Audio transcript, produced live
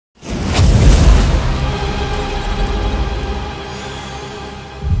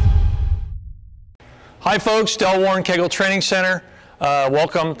Hi folks, Del Warren Kegel Training Center.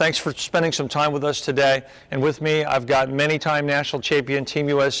 Welcome, thanks for spending some time with us today. And with me, I've got many-time national champion, Team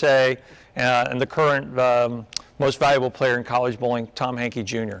USA, and the current most valuable player in college bowling, Tom Hankey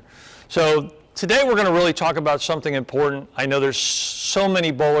Jr. So today we're gonna really talk about something important. I know there's so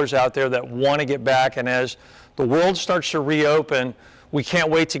many bowlers out there that wanna get back, and as the world starts to reopen, we can't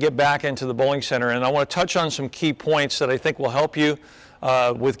wait to get back into the bowling center. And I wanna touch on some key points that I think will help you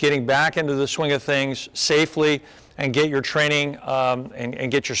with getting back into the swing of things safely and get your training and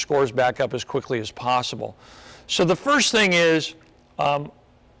get your scores back up as quickly as possible. So the first thing is,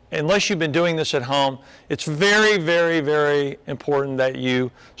 unless you've been doing this at home, it's very, very, very important that you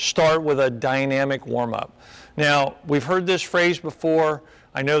start with a dynamic warm-up. Now, we've heard this phrase before.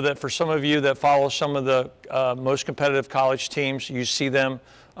 I know that for some of you that follow some of the most competitive college teams, you see them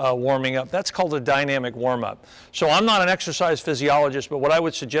warming up. That's called a dynamic warm-up. So I'm not an exercise physiologist, but what I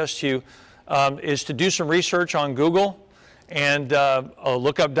would suggest to you is to do some research on Google and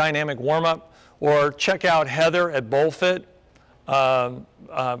look up dynamic warm-up, or check out Heather at BowlFit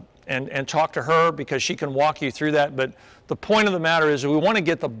and talk to her, because she can walk you through that. But the point of the matter is we want to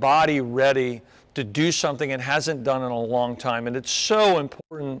get the body ready to do something it hasn't done in a long time, and it's so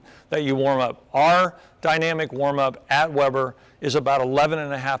important that you warm up. Our dynamic warm-up at Weber is about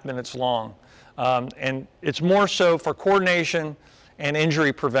 11.5 minutes long, and it's more so for coordination and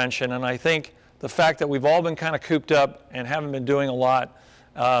injury prevention. And I think the fact that we've all been kind of cooped up and haven't been doing a lot,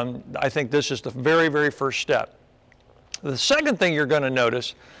 I think this is the very, very first step. The second thing you're going to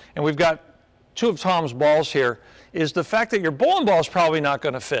notice, and we've got two of Tom's balls here, is the fact that your bowling ball is probably not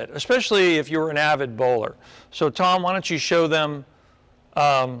going to fit, especially if you're an avid bowler. So Tom, why don't you show them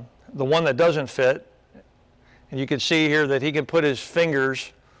the one that doesn't fit. And you can see here that he can put his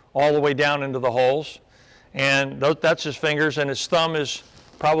fingers all the way down into the holes. And that's his fingers, and his thumb is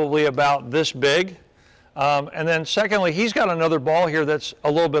probably about this big. And then secondly, he's got another ball here that's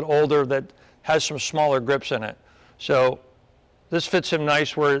a little bit older that has some smaller grips in it. So this fits him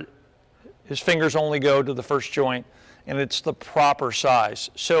nice, where his fingers only go to the first joint, and it's the proper size.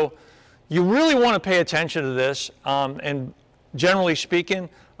 So you really want to pay attention to this, and generally speaking,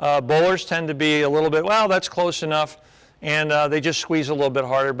 bowlers tend to be a little bit, well, that's close enough, and they just squeeze a little bit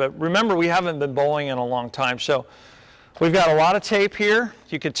harder. But remember, we haven't been bowling in a long time, so we've got a lot of tape here.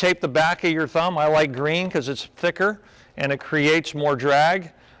 You could tape the back of your thumb. I like green because it's thicker and it creates more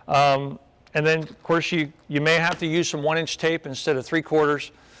drag. And then, of course, you may have to use some 1-inch tape instead of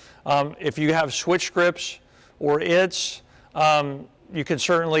 3/4. If you have switch grips or ITs, you can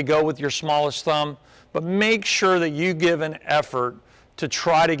certainly go with your smallest thumb, but make sure that you give an effort to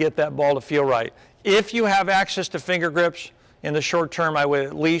try to get that ball to feel right. If you have access to finger grips in the short term, I would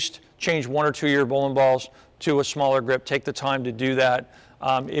at least change 1 or 2 of your bowling balls to a smaller grip. Take the time to do that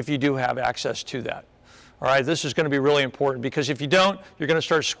if you do have access to that. All right, this is going to be really important, because if you don't, you're going to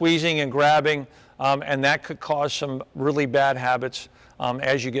start squeezing and grabbing, and that could cause some really bad habits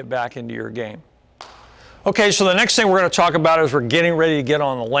as you get back into your game. Okay, so the next thing we're going to talk about is we're getting ready to get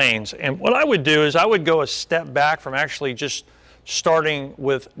on the lanes. And what I would do is I would go a step back from actually just starting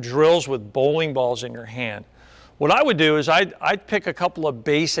with drills with bowling balls in your hand. What I would do is I'd pick a couple of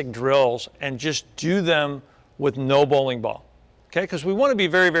basic drills and just do them with no bowling ball, okay? Because we want to be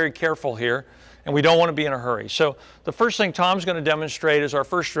very, very careful here, and we don't want to be in a hurry. So the first thing Tom's going to demonstrate is our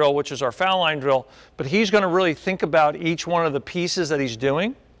first drill, which is our foul line drill, but he's going to really think about each one of the pieces that he's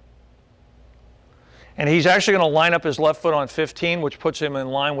doing. And he's actually going to line up his left foot on 15, which puts him in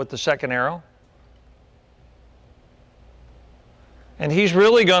line with the second arrow. And he's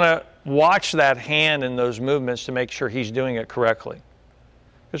really going to watch that hand and those movements to make sure he's doing it correctly.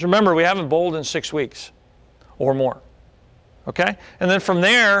 Because remember, we haven't bowled in 6 weeks or more, okay? And then from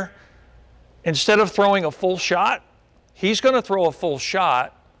there, instead of throwing a full shot, he's going to throw a full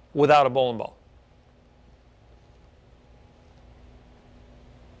shot without a bowling ball.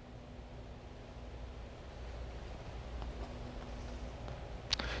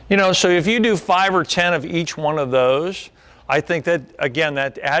 You know, so if you do 5 or 10 of each one of those, I think that, again,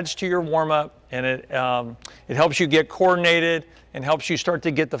 that adds to your warm-up, and it helps you get coordinated and helps you start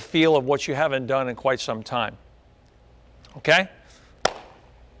to get the feel of what you haven't done in quite some time. Okay?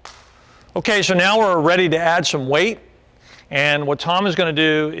 Okay, so now we're ready to add some weight. And what Tom is going to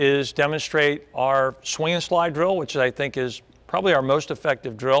do is demonstrate our swing and slide drill, which I think is probably our most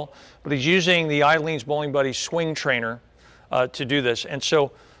effective drill. But he's using the Eileen's Bowling Buddy swing trainer to do this. And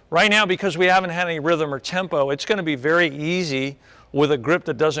so right now, because we haven't had any rhythm or tempo, it's going to be very easy with a grip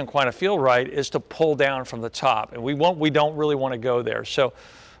that doesn't quite feel right, is to pull down from the top. And we don't really want to go there. So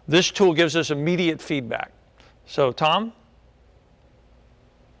this tool gives us immediate feedback. So Tom?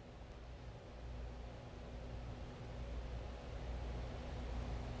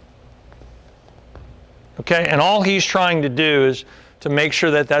 Okay, and all he's trying to do is to make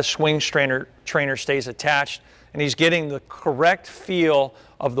sure that that swing trainer stays attached, and he's getting the correct feel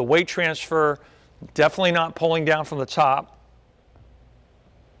of the weight transfer, definitely not pulling down from the top.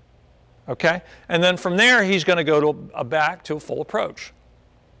 Okay, and then from there he's going to go to back to a full approach.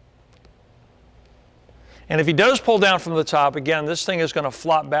 And if he does pull down from the top, again, this thing is going to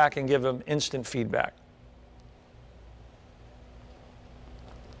flop back and give him instant feedback.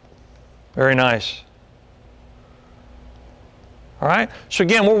 Very nice. All right, so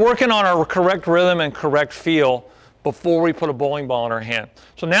again, we're working on our correct rhythm and correct feel before we put a bowling ball in our hand.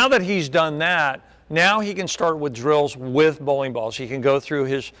 So now that he's done that, now he can start with drills with bowling balls. He can go through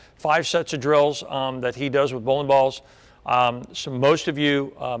his 5 sets of drills that he does with bowling balls. So most of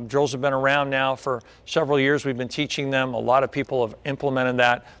you, drills have been around now for several years. We've been teaching them. A lot of people have implemented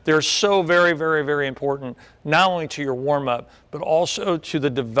that. They're so very, very, very important, not only to your warm-up, but also to the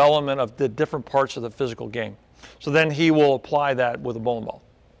development of the different parts of the physical game. So then he will apply that with a bowling ball.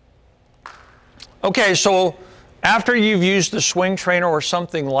 Okay, so after you've used the swing trainer or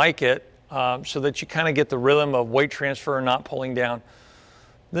something like it, so that you kind of get the rhythm of weight transfer and not pulling down,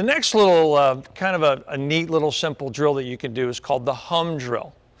 the next little kind of a neat little simple drill that you can do is called the hum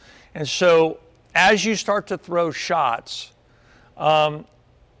drill. And so as you start to throw shots,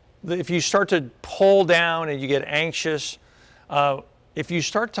 if you start to pull down and you get anxious, if you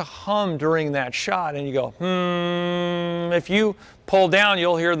start to hum during that shot and you go, if you pull down,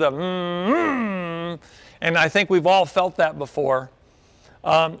 you'll hear the and I think we've all felt that before.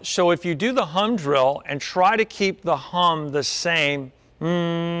 So if you do the hum drill and try to keep the hum the same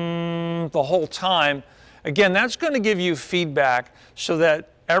the whole time, again, that's going to give you feedback so that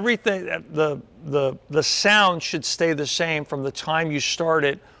everything, the sound should stay the same from the time you start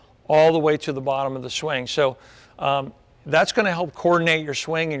it all the way to the bottom of the swing. So that's going to help coordinate your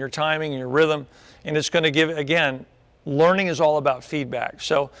swing and your timing and your rhythm, and it's going to give, again, learning is all about feedback.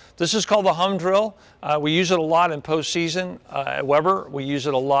 So this is called the hum drill. We use it a lot in postseason at Weber. We use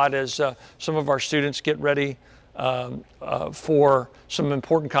it a lot as some of our students get ready for some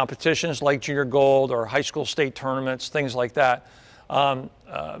important competitions like junior gold or high school state tournaments, things like that.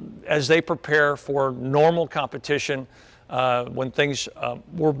 As they prepare for normal competition when things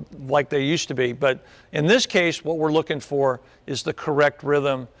were like they used to be. But in this case, what we're looking for is the correct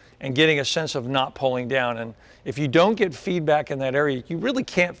rhythm and getting a sense of not pulling down. And if you don't get feedback in that area, you really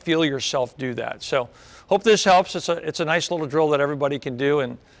can't feel yourself do that. So hope this helps. It's a nice little drill that everybody can do,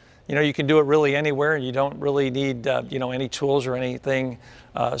 and you can do it really anywhere, and you don't really need any tools or anything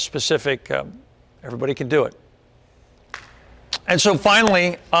specific. Everybody can do it. And so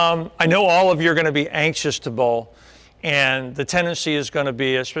finally, I know all of you are going to be anxious to bowl, and the tendency is going to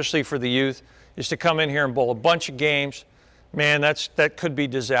be, especially for the youth, is to come in here and bowl a bunch of games. Man, that could be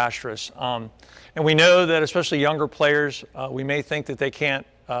disastrous. And we know that especially younger players, we may think that they can't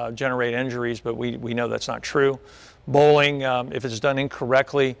generate injuries, but we know that's not true. Bowling, if it's done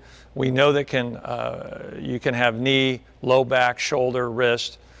incorrectly, we know that you can have knee, low back, shoulder,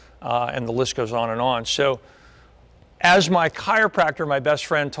 wrist, and the list goes on and on. So as my chiropractor, my best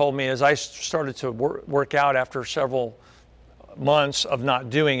friend, told me as I started to work out after several months of not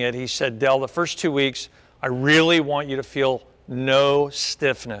doing it, he said, Del, the first 2 weeks, I really want you to feel no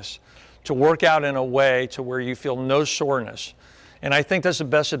stiffness, to work out in a way to where you feel no soreness. And I think that's the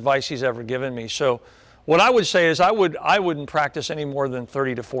best advice he's ever given me. So what I would say is I wouldn't practice any more than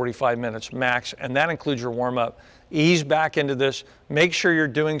 30 to 45 minutes max, and that includes your warm-up. Ease back into this. Make sure you're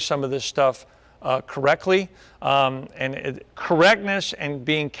doing some of this stuff correctly. Correctness and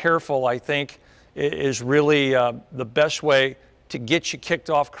being careful, I think, is really the best way to get you kicked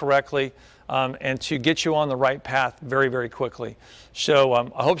off correctly and to get you on the right path very, very quickly. So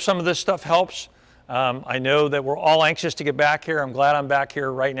I hope some of this stuff helps. I know that we're all anxious to get back here. I'm glad I'm back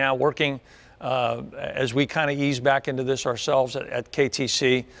here right now working as we kind of ease back into this ourselves at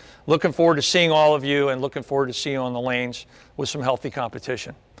KTC. Looking forward to seeing all of you and looking forward to seeing you on the lanes with some healthy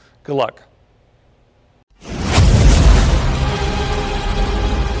competition. Good luck.